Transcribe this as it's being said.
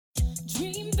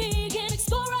dream big and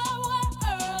explore our world.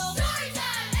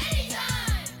 Storytime,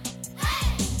 anytime!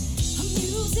 Hey! A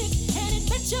music and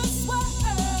adventure swirl.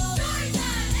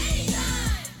 Storytime,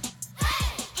 anytime! Hey!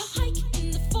 A hike in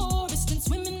the forest and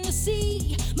swim in the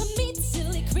sea. Meet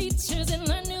silly creatures and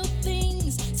learn new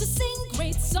things. So sing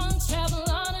great songs, travel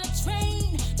on a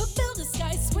train, but build a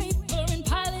skyscraper and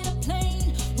pilot a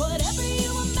plane. Whatever you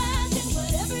imagine,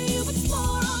 whatever you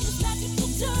explore on this magical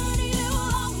journey, there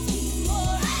will always be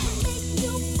more. Make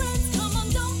new friends, come on,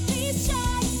 don't be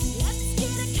shy. Let's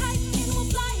get a kite and we'll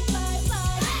fly, fly, fly.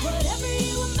 Whatever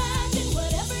you imagine,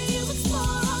 whatever you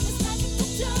explore on this magical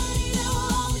journey, there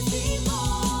will always be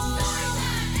more.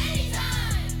 Storytime,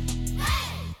 anytime! Hey!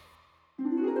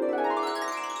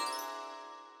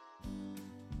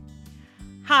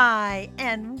 Hi,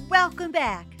 and welcome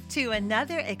back to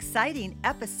another exciting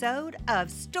episode of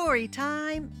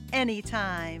Storytime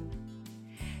Anytime.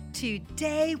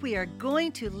 Today we are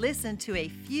going to listen to a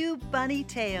few bunny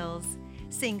tales,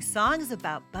 sing songs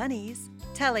about bunnies,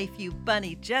 tell a few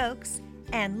bunny jokes,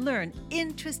 and learn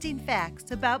interesting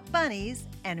facts about bunnies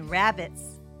and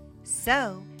rabbits.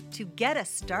 So, to get us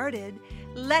started,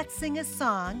 let's sing a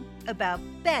song about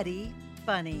Betty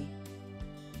Bunny.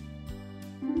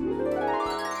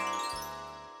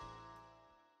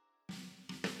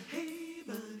 Hey,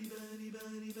 bunny, bunny,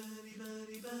 bunny, bunny,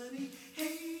 bunny, bunny.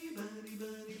 Hey, bunny,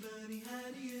 bunny, bunny, how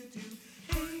do you do?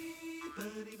 Hey,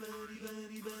 bunny, bunny,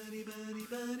 bunny, bunny, bunny,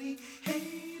 bunny.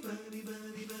 Hey, bunny,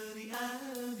 bunny, bunny, I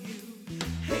love you.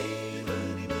 Hey,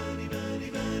 bunny, bunny, bunny,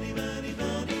 bunny, bunny,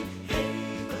 bunny. Hey,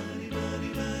 bunny, bunny,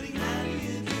 bunny, how do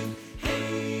you do?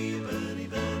 Hey, bunny,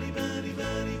 bunny, bunny,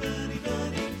 bunny, bunny,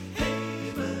 bunny.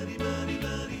 Hey, bunny, bunny,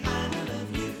 bunny, I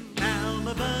love you. Now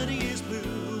my bunny is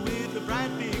blue with a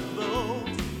bright big bow.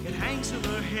 It hangs from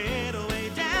her head away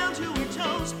down to her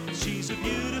toes. She's a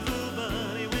beautiful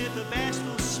bunny with a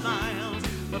bashful smile.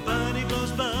 My bunny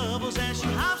blows bubbles as she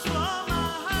hops for a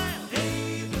mile.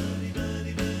 Hey, bunny,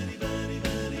 bunny, bunny, bunny,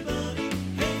 bunny, bunny.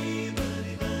 Hey,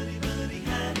 bunny, bunny, bunny,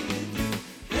 how do you do?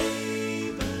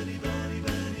 Hey, bunny, bunny,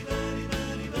 bunny, bunny,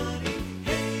 bunny, bunny.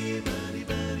 Hey, bunny,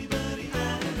 bunny, bunny, I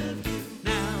love you.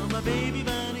 Now my baby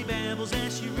bunny babbles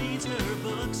as she reads her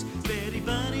books. Betty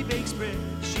Bunny bakes bread,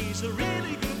 she's a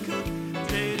really good cook.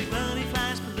 Betty Bunny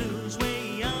flies balloons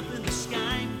way up in the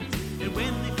sky. And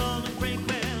when they fall and break,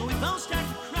 well, we both start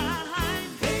to cry.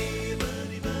 Hey,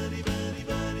 bunny, bunny, bunny,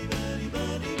 bunny, bunny,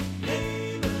 bunny.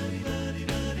 Hey, bunny, bunny,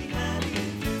 bunny, how do you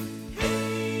do?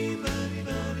 Hey, bunny,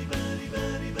 bunny, bunny,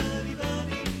 bunny, bunny,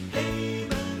 bunny. Hey,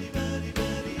 bunny, bunny,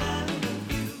 bunny, I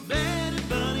love you. Betty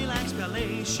Bunny likes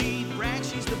ballet, she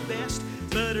brags she's the best,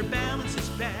 but her balance is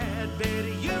bad.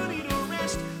 Betty, you need a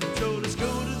rest. So let's go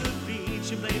to the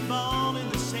beach and play ball in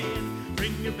the sand.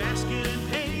 Bring your basket and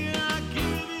pay, and I'll give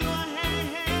you a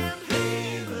hand.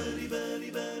 Hey, buddy, buddy,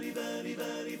 buddy, buddy,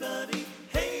 buddy, buddy.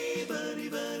 Hey, buddy,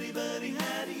 buddy, buddy,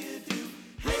 how do you do?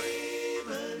 Hey,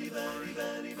 buddy, buddy,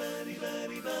 buddy, buddy,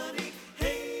 buddy, buddy.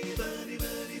 Hey, buddy,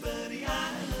 buddy, buddy, I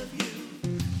love you.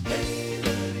 Hey,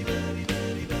 buddy, buddy,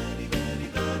 buddy, buddy, buddy,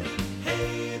 buddy.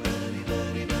 Hey, buddy,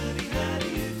 buddy, buddy, how do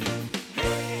you do?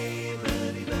 Hey,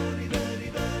 buddy, buddy, buddy,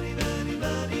 buddy, buddy,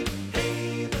 buddy.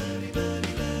 Hey, buddy,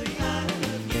 buddy, buddy, I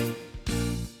love you.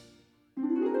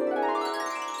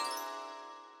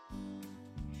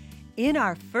 In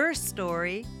our first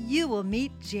story, you will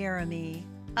meet Jeremy,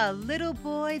 a little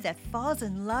boy that falls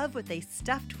in love with a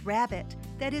stuffed rabbit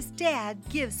that his dad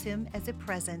gives him as a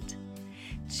present.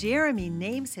 Jeremy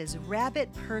names his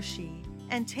rabbit Percy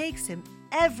and takes him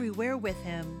everywhere with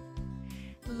him.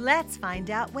 Let's find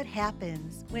out what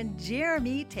happens when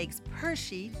Jeremy takes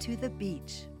Percy to the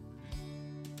beach.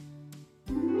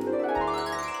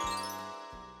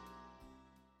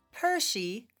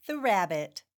 Percy the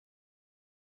rabbit.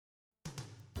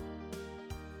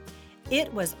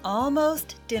 It was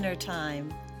almost dinner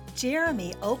time.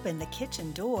 Jeremy opened the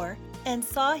kitchen door and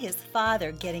saw his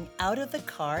father getting out of the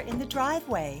car in the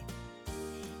driveway.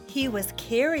 He was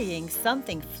carrying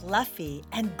something fluffy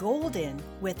and golden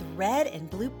with red and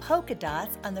blue polka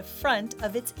dots on the front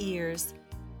of its ears.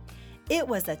 It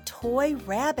was a toy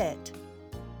rabbit.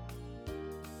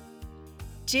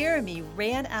 Jeremy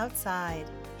ran outside.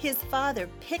 His father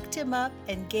picked him up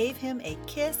and gave him a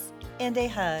kiss and a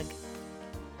hug.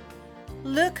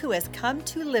 "Look who has come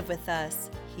to live with us,"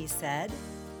 he said.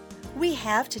 "We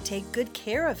have to take good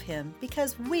care of him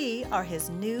because we are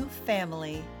his new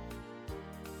family."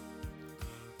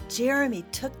 Jeremy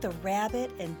took the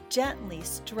rabbit and gently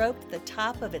stroked the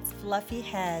top of its fluffy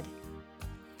head.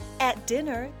 At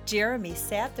dinner, Jeremy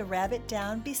sat the rabbit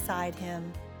down beside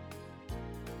him.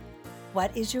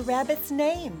 "What is your rabbit's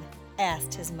name?"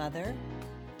 asked his mother.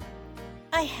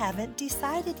 "I haven't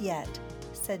decided yet,"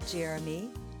 said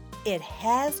Jeremy. "It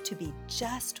has to be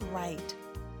just right."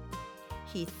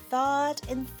 He thought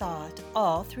and thought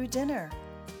all through dinner,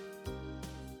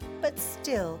 but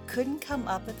still couldn't come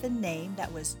up with a name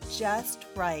that was just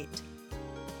right.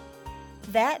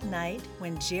 That night,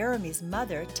 when Jeremy's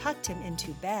mother tucked him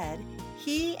into bed,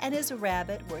 he and his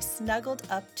rabbit were snuggled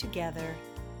up together.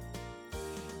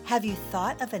 "Have you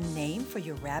thought of a name for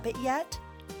your rabbit yet?"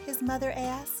 his mother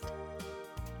asked.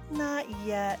 "Not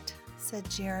yet," said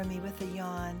Jeremy with a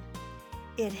yawn.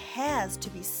 "It has to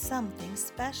be something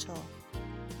special."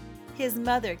 His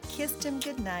mother kissed him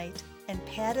goodnight and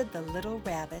patted the little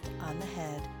rabbit on the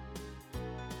head.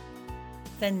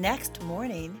 The next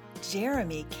morning,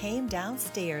 Jeremy came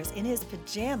downstairs in his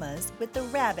pajamas with the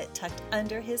rabbit tucked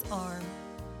under his arm.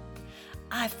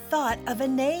 "I've thought of a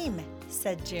name,"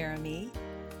 said Jeremy.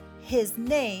 "His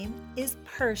name is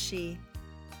Percy."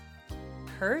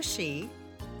 "Percy?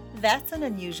 That's an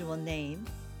unusual name,"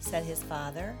 said his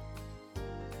father.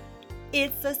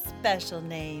 "It's a special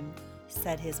name,"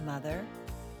 said his mother.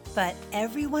 But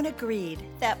everyone agreed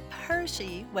that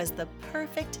Percy was the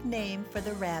perfect name for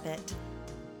the rabbit.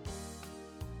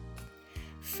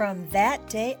 From that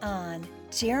day on,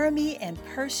 Jeremy and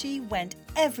Percy went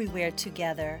everywhere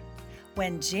together.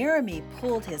 When Jeremy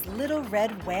pulled his little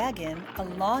red wagon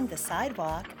along the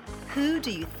sidewalk, who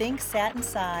do you think sat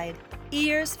inside,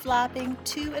 ears flopping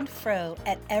to and fro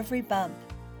at every bump?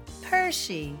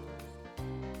 Percy.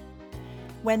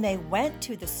 When they went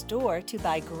to the store to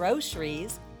buy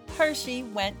groceries, Percy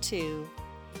went too.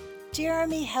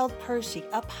 Jeremy held Percy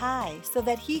up high so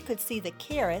that he could see the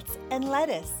carrots and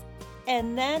lettuce.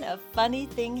 And then a funny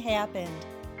thing happened.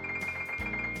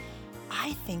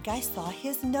 "I think I saw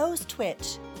his nose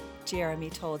twitch," Jeremy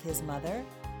told his mother.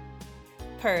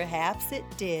 "Perhaps it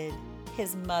did,"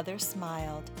 his mother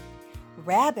smiled.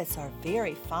 "Rabbits are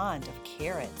very fond of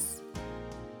carrots."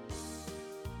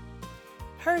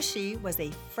 Percy was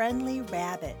a friendly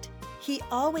rabbit. He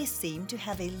always seemed to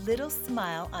have a little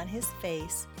smile on his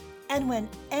face, and when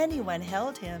anyone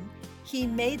held him, he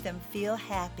made them feel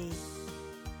happy.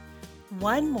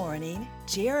 One morning,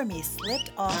 Jeremy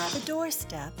slipped off the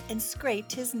doorstep and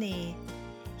scraped his knee.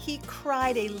 He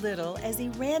cried a little as he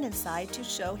ran inside to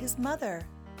show his mother.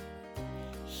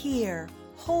 "Here,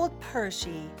 hold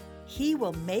Percy. He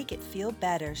will make it feel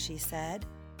better," she said.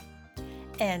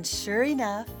 And sure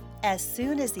enough, as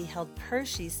soon as he held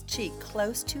Percy's cheek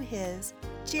close to his,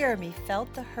 Jeremy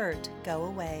felt the hurt go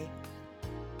away.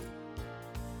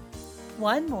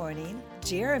 One morning,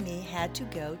 Jeremy had to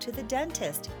go to the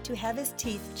dentist to have his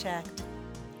teeth checked.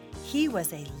 He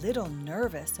was a little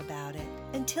nervous about it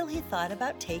until he thought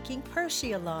about taking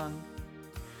Percy along.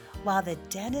 While the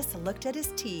dentist looked at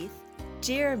his teeth,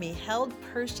 Jeremy held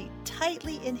Percy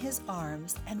tightly in his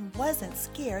arms and wasn't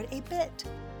scared a bit.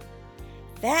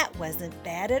 "That wasn't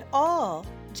bad at all,"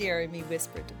 Jeremy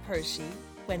whispered to Percy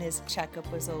when his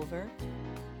checkup was over.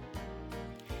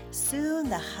 Soon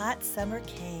the hot summer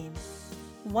came.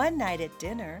 One night at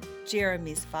dinner,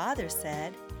 Jeremy's father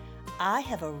said, "I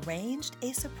have arranged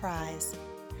a surprise.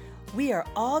 We are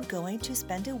all going to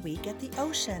spend a week at the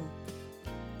ocean."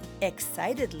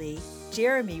 Excitedly,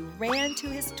 Jeremy ran to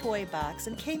his toy box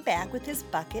and came back with his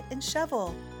bucket and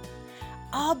shovel.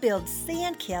 "I'll build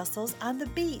sand castles on the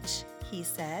beach," he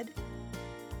said.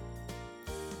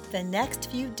 The next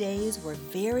few days were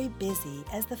very busy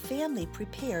as the family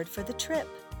prepared for the trip.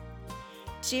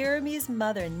 Jeremy's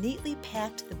mother neatly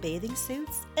packed the bathing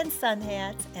suits and sun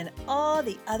hats and all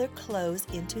the other clothes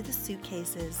into the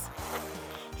suitcases.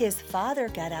 His father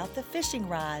got out the fishing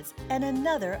rods and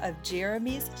another of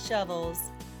Jeremy's shovels.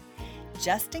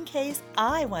 "Just in case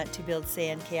I want to build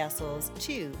sand castles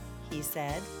too," he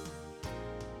said.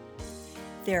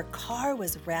 Their car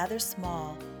was rather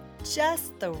small,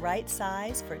 just the right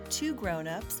size for 2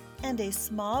 grown-ups and a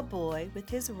small boy with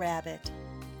his rabbit.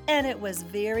 And it was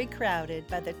very crowded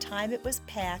by the time it was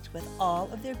packed with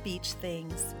all of their beach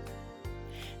things.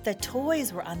 The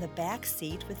toys were on the back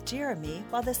seat with Jeremy,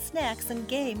 while the snacks and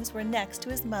games were next to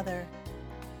his mother.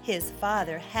 His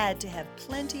father had to have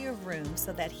plenty of room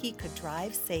so that he could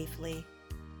drive safely.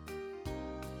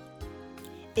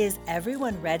 "Is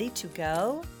everyone ready to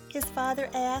go?" his father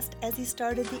asked as he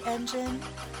started the engine.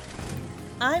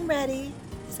 "I'm ready,"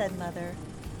 said Mother.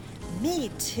 "Me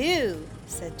too,"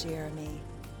 said Jeremy.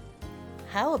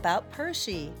 "How about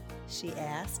Percy?" she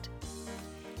asked.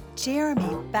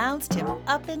 Jeremy bounced him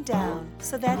up and down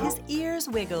so that his ears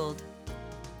wiggled.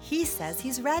 "He says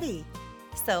he's ready,"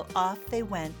 so off they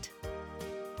went.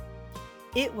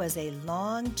 It was a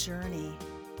long journey.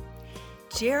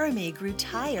 Jeremy grew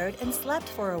tired and slept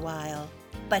for a while.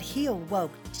 But he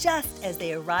awoke just as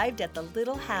they arrived at the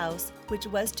little house, which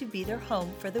was to be their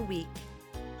home for the week.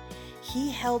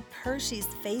 He held Percy's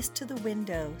face to the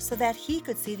window so that he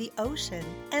could see the ocean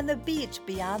and the beach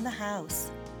beyond the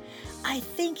house. "I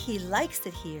think he likes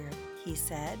it here," he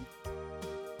said.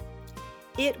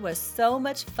 It was so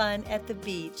much fun at the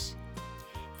beach.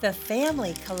 The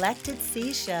family collected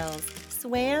seashells,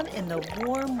 swam in the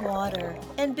warm water,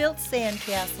 and built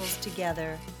sandcastles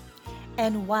together.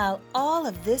 And while all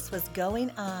of this was going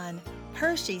on,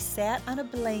 Percy sat on a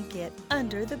blanket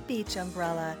under the beach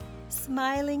umbrella,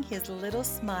 smiling his little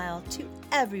smile to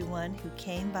everyone who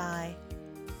came by.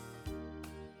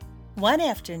 One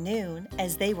afternoon,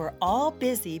 as they were all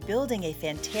busy building a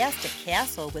fantastic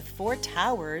castle with 4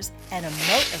 towers and a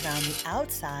moat around the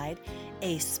outside,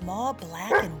 a small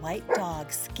black and white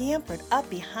dog scampered up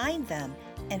behind them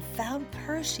and found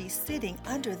Percy sitting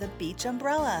under the beach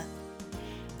umbrella.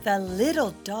 The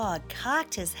little dog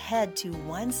cocked his head to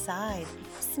one side,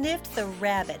 sniffed the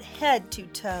rabbit head to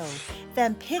toe,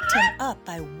 then picked him up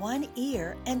by one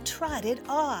ear and trotted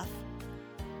off.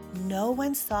 No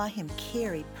one saw him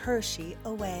carry Percy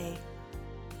away.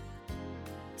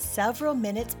 Several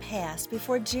minutes passed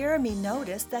before Jeremy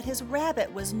noticed that his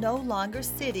rabbit was no longer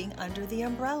sitting under the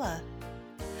umbrella.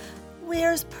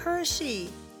 "Where's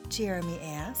Percy?" Jeremy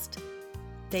asked.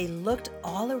 They looked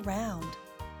all around,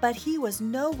 but he was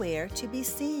nowhere to be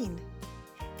seen.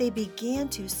 They began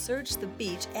to search the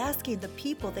beach, asking the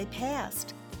people they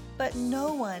passed, but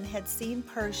no one had seen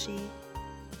Percy.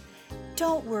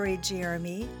 "Don't worry,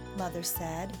 Jeremy," Mother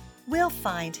said. "We'll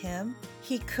find him.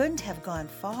 He couldn't have gone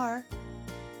far."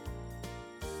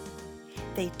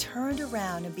 They turned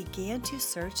around and began to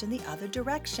search in the other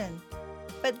direction,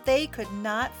 but they could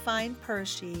not find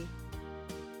Percy.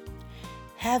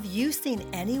 "Have you seen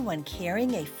anyone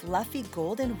carrying a fluffy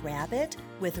golden rabbit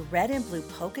with red and blue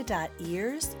polka dot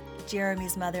ears?"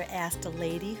 Jeremy's mother asked a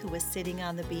lady who was sitting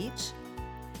on the beach.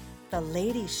 The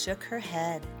lady shook her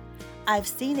head. "I've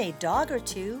seen a dog or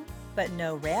two, but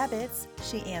no rabbits,"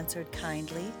 she answered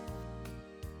kindly.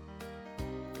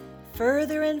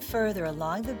 Further and further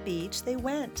along the beach they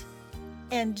went,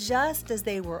 and just as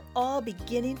they were all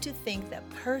beginning to think that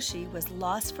Percy was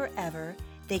lost forever,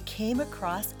 they came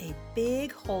across a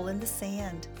big hole in the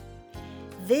sand.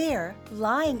 There,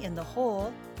 lying in the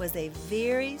hole, was a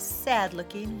very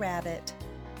sad-looking rabbit.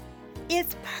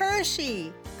 "It's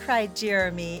Percy!" cried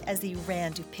Jeremy as he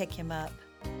ran to pick him up.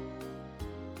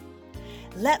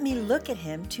 "Let me look at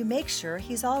him to make sure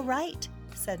he's all right,"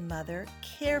 said Mother,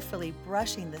 carefully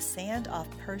brushing the sand off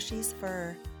Percy's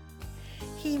fur.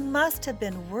 "He must have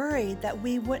been worried that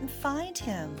we wouldn't find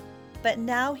him, but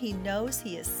now he knows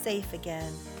he is safe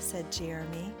again," said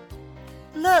Jeremy.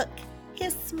 "Look,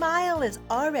 his smile is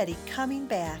already coming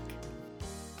back."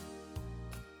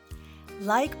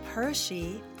 Like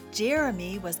Percy,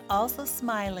 Jeremy was also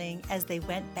smiling as they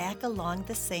went back along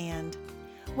the sand.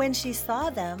 When she saw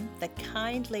them, the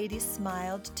kind lady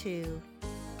smiled too.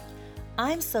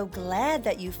 "I'm so glad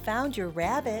that you found your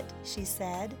rabbit," she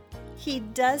said. "He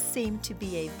does seem to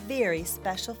be a very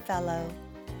special fellow."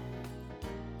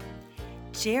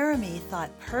 Jeremy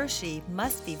thought Percy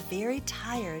must be very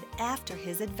tired after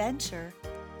his adventure,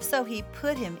 so he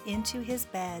put him into his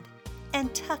bed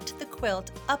and tucked the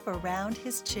quilt up around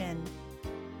his chin.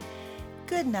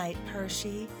 "Good night,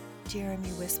 Percy,"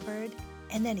 Jeremy whispered,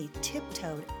 and then he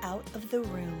tiptoed out of the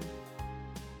room.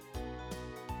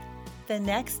 The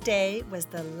next day was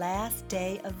the last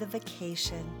day of the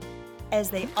vacation. As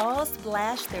they all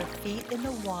splashed their feet in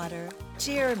the water,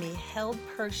 Jeremy held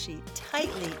Percy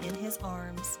tightly in his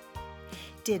arms.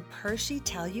 "Did Percy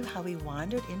tell you how he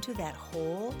wandered into that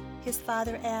hole?" his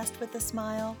father asked with a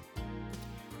smile.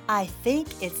 "I think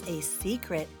it's a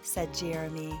secret," said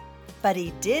Jeremy, "but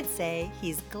he did say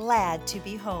he's glad to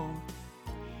be home."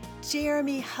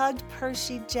 Jeremy hugged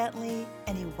Percy gently,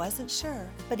 and he wasn't sure,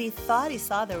 but he thought he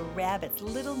saw the rabbit's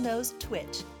little nose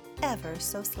twitch ever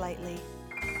so slightly.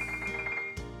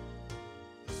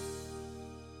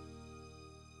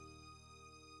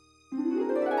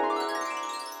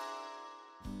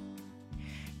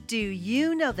 Do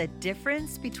you know the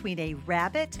difference between a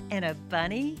rabbit and a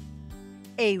bunny?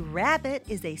 A rabbit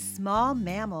is a small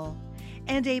mammal,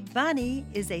 and a bunny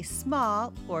is a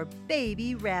small or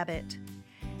baby rabbit.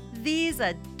 These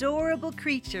adorable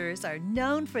creatures are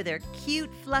known for their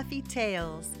cute fluffy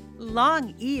tails,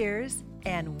 long ears,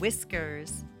 and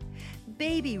whiskers.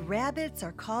 Baby rabbits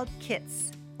are called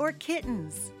kits or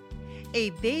kittens.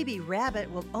 A baby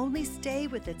rabbit will only stay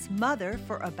with its mother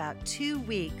for about 2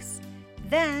 weeks.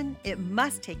 Then it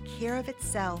must take care of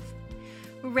itself.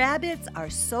 Rabbits are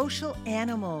social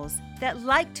animals that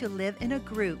like to live in a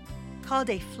group called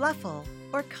a fluffle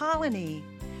or colony.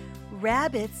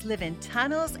 Rabbits live in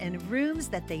tunnels and rooms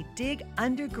that they dig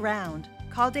underground,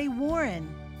 called a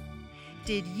warren.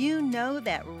 Did you know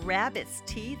that rabbits'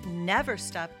 teeth never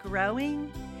stop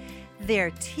growing?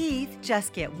 Their teeth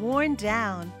just get worn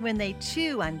down when they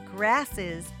chew on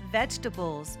grasses,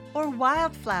 vegetables, or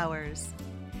wildflowers.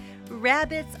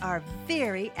 Rabbits are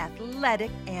very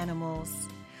athletic animals.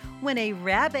 When a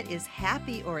rabbit is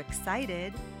happy or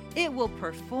excited, it will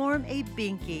perform a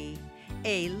binky,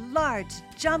 a large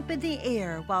jump in the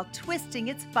air while twisting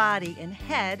its body and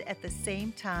head at the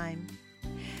same time.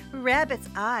 Rabbits'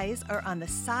 eyes are on the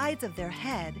sides of their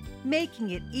head,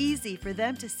 making it easy for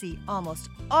them to see almost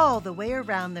all the way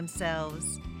around themselves.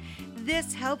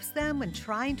 This helps them when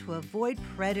trying to avoid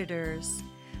predators.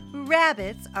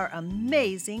 Rabbits are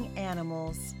amazing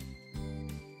animals.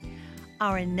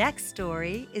 Our next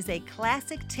story is a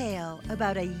classic tale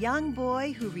about a young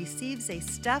boy who receives a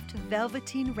stuffed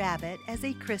velveteen rabbit as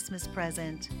a Christmas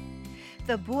present.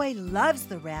 The boy loves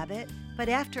the rabbit, but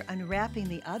after unwrapping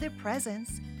the other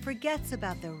presents, forgets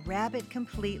about the rabbit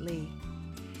completely.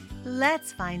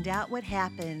 Let's find out what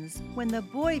happens when the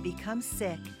boy becomes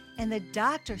sick and the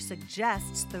doctor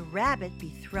suggests the rabbit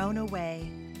be thrown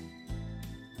away.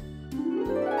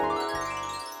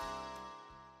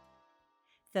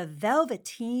 The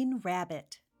Velveteen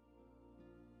Rabbit.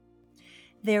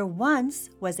 There once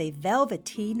was a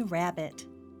velveteen rabbit.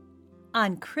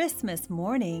 On Christmas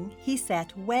morning, he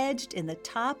sat wedged in the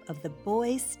top of the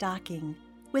boy's stocking,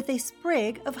 with a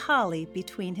sprig of holly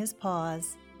between his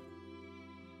paws.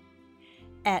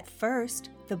 At first,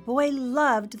 the boy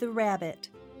loved the rabbit,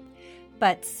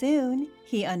 but soon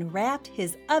he unwrapped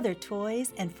his other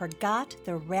toys and forgot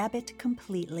the rabbit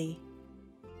completely.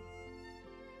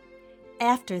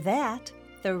 After that,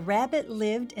 the rabbit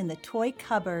lived in the toy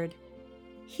cupboard.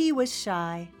 He was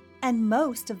shy, and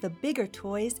most of the bigger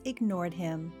toys ignored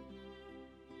him.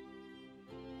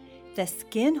 The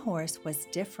Skin Horse was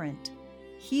different.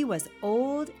 He was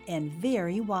old and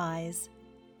very wise.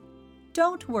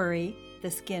 "Don't worry," the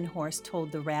Skin Horse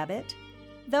told the rabbit.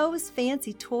 "Those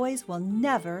fancy toys will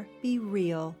never be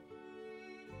real."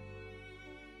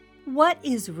 "What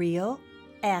is real?"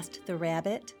 asked the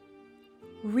rabbit.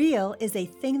 "Real is a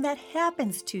thing that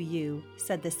happens to you,"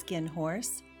 said the Skin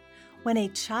Horse, "when a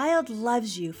child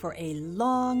loves you for a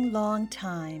long, long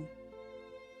time."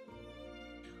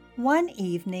 One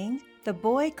evening, the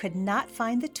boy could not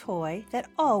find the toy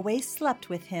that always slept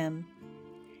with him.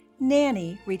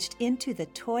 Nanny reached into the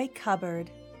toy cupboard.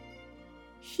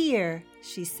 "Here,"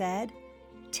 she said,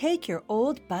 "take your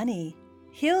old bunny.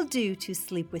 He'll do to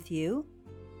sleep with you."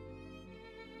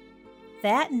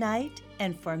 That night,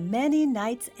 and for many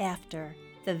nights after,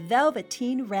 the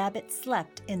Velveteen Rabbit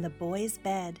slept in the boy's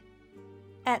bed.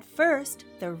 At first,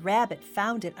 the rabbit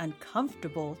found it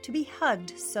uncomfortable to be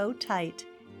hugged so tight,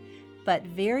 but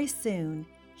very soon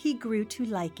he grew to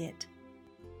like it.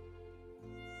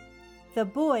 The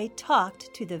boy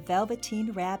talked to the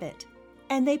Velveteen Rabbit,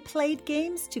 and they played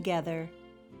games together.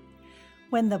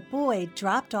 When the boy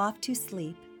dropped off to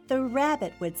sleep, the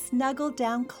rabbit would snuggle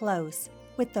down close,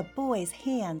 with the boy's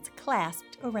hands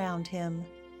clasped around him.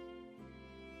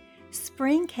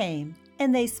 Spring came,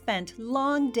 and they spent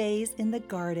long days in the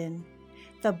garden.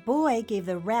 The boy gave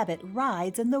the rabbit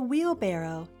rides in the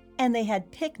wheelbarrow, and they had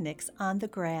picnics on the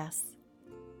grass.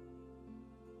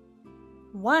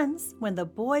 Once, when the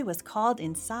boy was called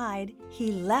inside,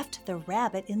 he left the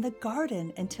rabbit in the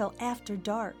garden until after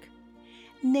dark.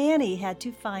 Nanny had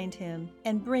to find him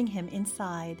and bring him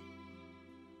inside.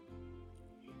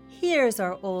 "Here's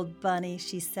our old bunny,"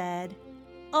 she said.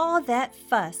 "All that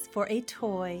fuss for a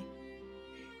toy."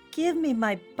 "Give me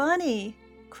my bunny,"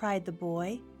 cried the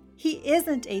boy. "He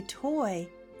isn't a toy.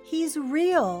 He's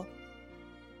real."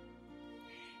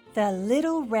 The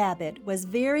little rabbit was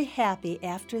very happy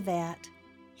after that.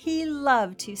 He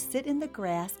loved to sit in the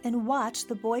grass and watch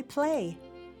the boy play.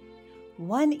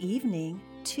 One evening,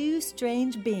 two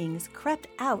strange beings crept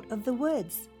out of the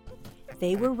woods.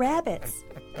 They were rabbits,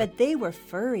 but they were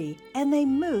furry, and they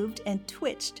moved and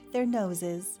twitched their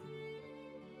noses.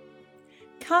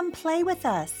 "Come play with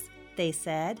us," they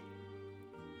said.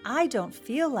 "I don't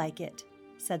feel like it,"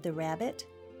 said the rabbit.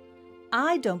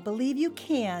 "I don't believe you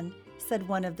can," said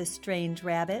one of the strange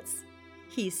rabbits.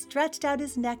 He stretched out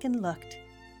his neck and looked.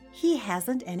 "He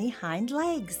hasn't any hind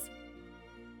legs."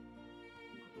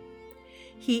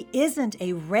 "He isn't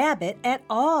a rabbit at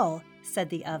all," said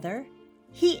the other.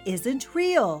 "He isn't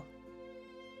real."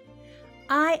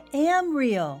 "I am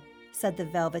real," said the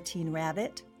Velveteen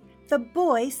Rabbit. "The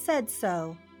boy said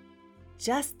so."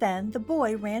 Just then the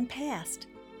boy ran past.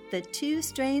 the two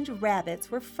strange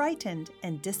rabbits were frightened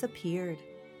and disappeared.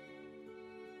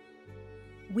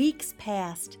 Weeks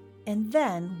passed, and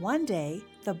then one day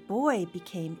the boy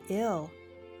became ill.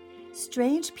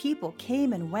 Strange people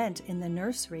came and went in the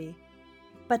nursery,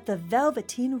 but the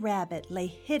Velveteen Rabbit lay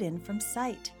hidden from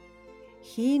sight.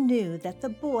 He knew that the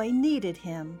boy needed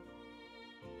him.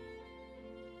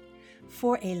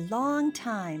 For a long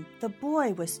time, the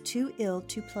boy was too ill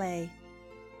to play,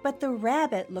 but the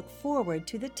rabbit looked forward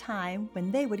to the time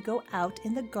when they would go out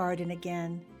in the garden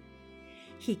again.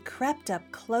 He crept up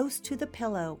close to the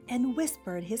pillow and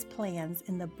whispered his plans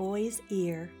in the boy's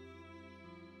ear.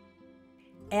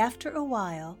 After a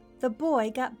while, the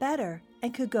boy got better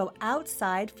and could go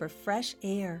outside for fresh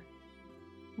air.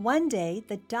 One day,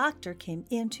 the doctor came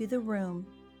into the room.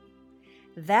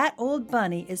 "That old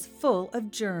bunny is full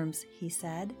of germs," he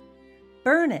said.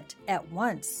 "Burn it at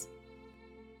once."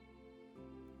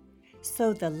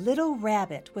 So the little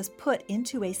rabbit was put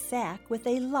into a sack with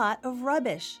a lot of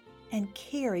rubbish and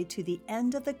carried to the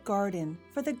end of the garden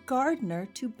for the gardener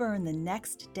to burn the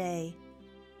next day.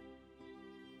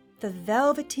 The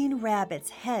Velveteen Rabbit's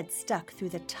head stuck through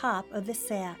the top of the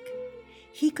sack.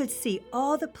 He could see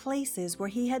all the places where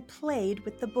he had played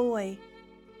with the boy.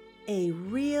 A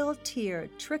real tear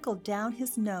trickled down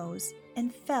his nose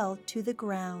and fell to the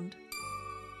ground.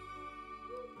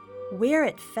 Where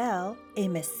it fell, a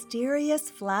mysterious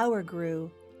flower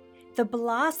grew. The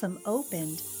blossom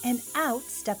opened, and out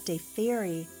stepped a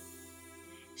fairy.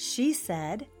 She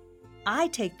said, "I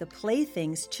take the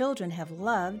playthings children have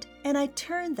loved, and I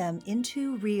turn them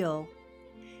into real.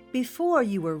 Before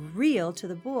you were real to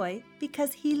the boy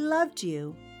because he loved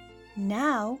you.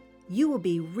 Now you will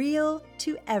be real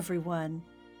to everyone."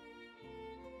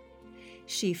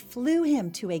 She flew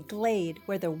him to a glade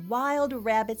where the wild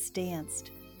rabbits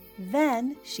danced.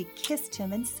 Then she kissed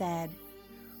him and said,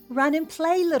 "Run and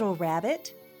play, little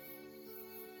rabbit."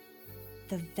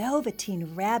 The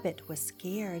Velveteen Rabbit was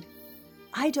scared.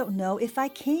 "I don't know if I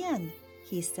can,"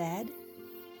 he said.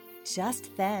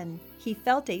 Just then, he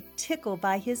felt a tickle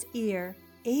by his ear,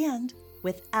 and,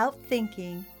 without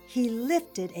thinking, he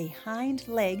lifted a hind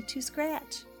leg to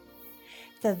scratch.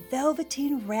 The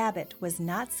Velveteen Rabbit was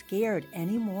not scared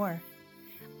anymore.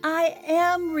 "I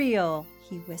am real,"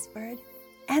 he whispered,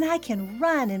 "and I can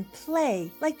run and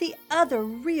play like the other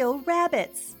real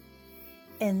rabbits."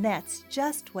 And that's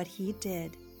just what he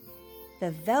did.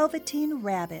 The Velveteen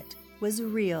Rabbit was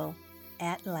real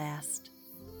at last.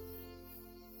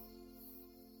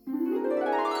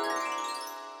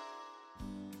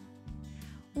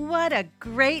 What a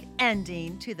great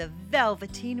ending to the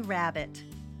Velveteen Rabbit.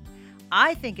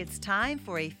 I think it's time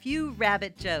for a few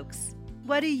rabbit jokes.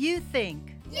 What do you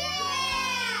think?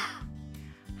 Yeah!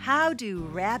 How do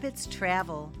rabbits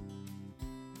travel?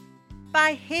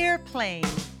 By hairplane.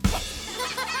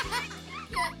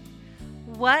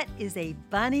 What is a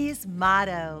bunny's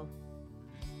motto?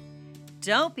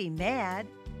 Don't be mad,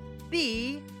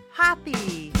 be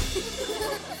happy.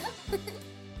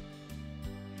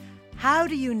 How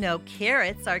do you know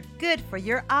carrots are good for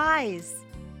your eyes?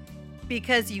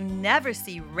 Because you never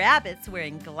see rabbits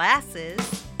wearing glasses.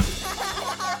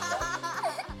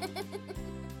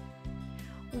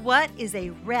 What is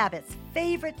a rabbit's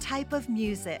favorite type of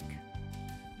music?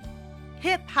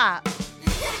 Hip hop.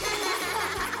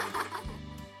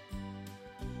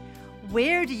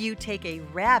 Where do you take a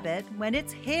rabbit when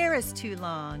its hair is too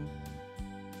long?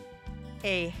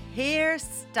 A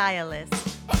hairstylist.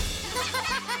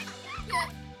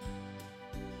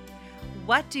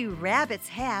 What do rabbits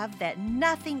have that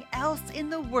nothing else in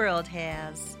the world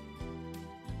has?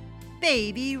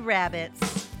 Baby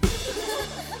rabbits.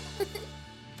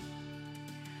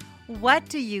 What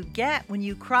do you get when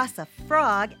you cross a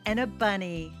frog and a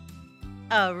bunny?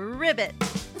 A ribbit.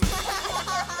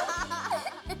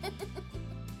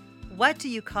 What do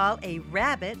you call a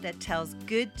rabbit that tells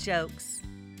good jokes?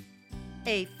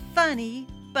 A funny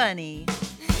bunny.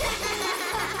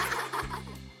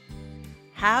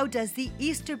 How does the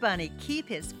Easter Bunny keep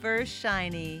his fur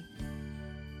shiny?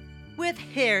 With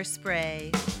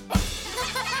hairspray.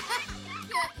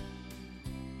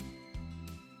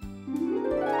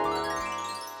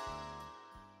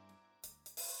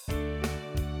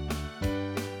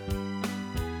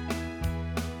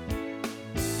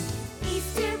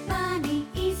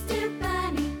 Easter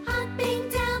Bunny, hopping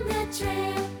down the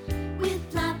trail with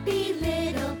floppy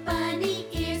little bunny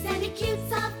ears and a cute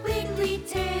soft wiggly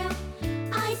tail.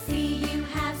 I see you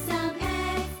have some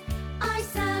eggs. Are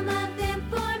some of them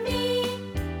for me?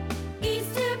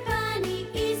 Easter Bunny.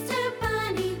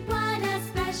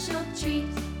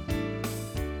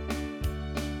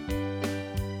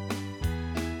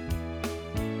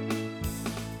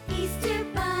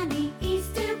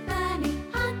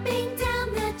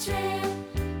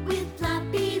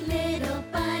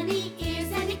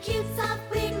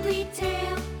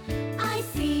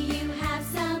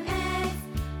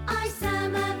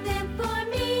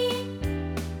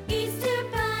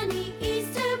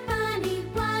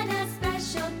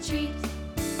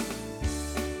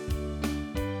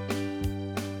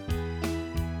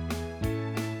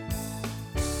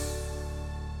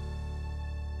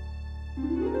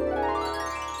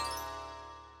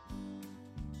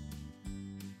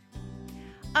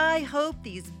 I hope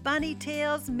these bunny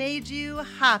tales made you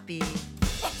happy.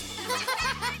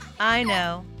 I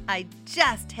know, I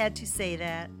just had to say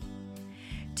that.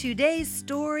 Today's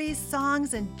stories,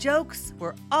 songs, and jokes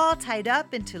were all tied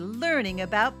up into learning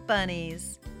about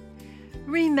bunnies.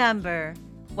 Remember,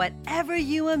 whatever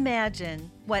you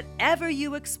imagine, whatever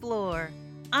you explore,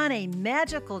 on a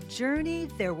magical journey,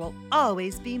 there will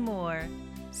always be more.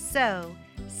 So,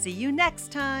 see you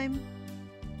next time.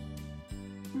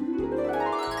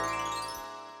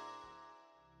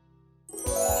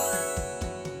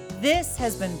 This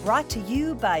has been brought to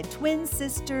you by Twin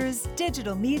Sisters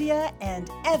Digital Media and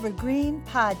Evergreen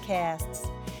Podcasts.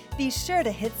 Be sure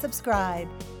to hit subscribe.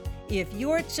 If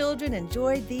your children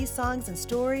enjoyed these songs and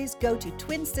stories, go to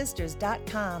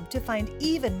twinsisters.com to find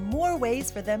even more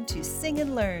ways for them to sing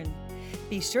and learn.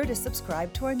 Be sure to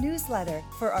subscribe to our newsletter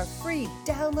for our free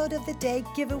download of the day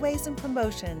giveaways and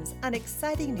promotions on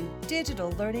exciting new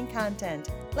digital learning content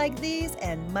like these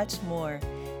and much more.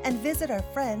 And visit our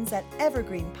friends at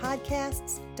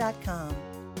evergreenpodcasts.com.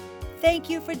 Thank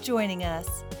you for joining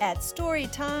us at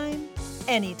Storytime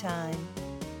Anytime.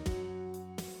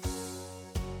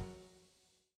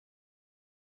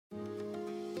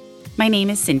 My name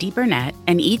is Cindy Burnett,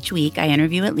 and each week I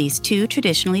interview at least 2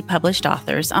 traditionally published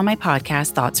authors on my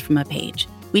podcast, Thoughts from a Page.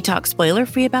 We talk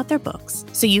spoiler-free about their books,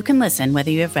 so you can listen whether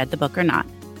you have read the book or not.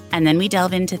 And then we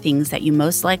delve into things that you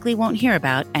most likely won't hear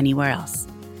about anywhere else.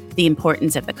 The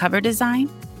importance of the cover design,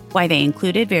 why they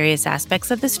included various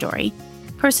aspects of the story,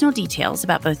 personal details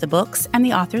about both the books and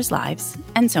the authors' lives,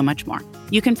 and so much more.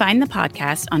 You can find the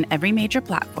podcast on every major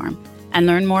platform and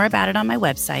learn more about it on my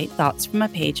website,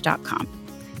 thoughtsfromapage.com.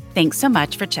 Thanks so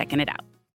much for checking it out.